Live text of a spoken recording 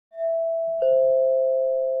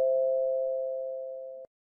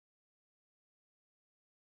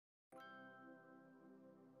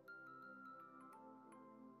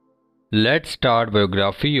Let's start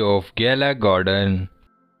biography of Gala Gordon.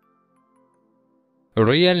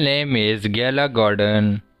 Real name is Gala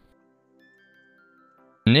Gordon.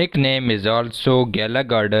 Nickname is also Gala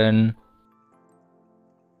Gordon.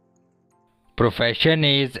 Profession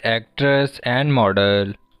is actress and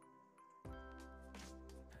model.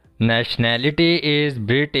 Nationality is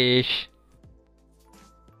British.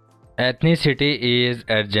 Ethnicity is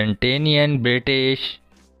Argentinian British.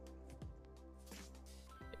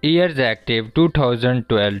 Years active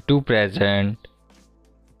 2012 to present.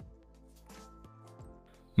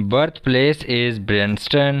 Birthplace is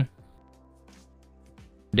Bryanston.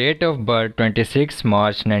 Date of birth 26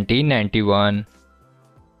 March 1991.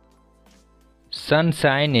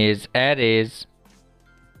 Sunsign is Aries.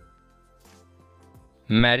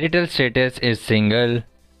 Marital status is single.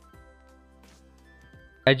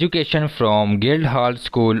 Education from Guildhall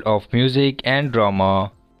School of Music and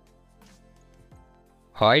Drama.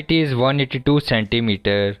 Height is 182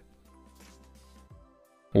 cm.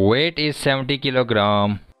 Weight is 70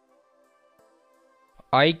 kg.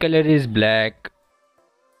 Eye color is black.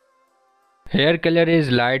 Hair color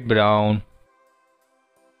is light brown.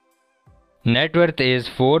 Net worth is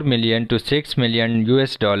 4 million to 6 million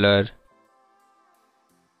US$.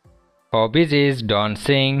 Hobbies is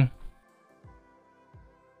dancing.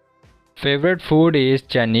 Favorite food is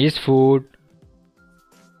Chinese food.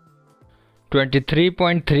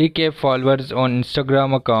 23.3k followers on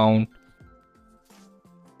Instagram account.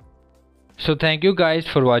 So thank you guys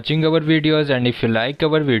for watching our videos, and if you like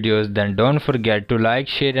our videos then don't forget to like,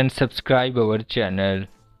 share and subscribe our channel.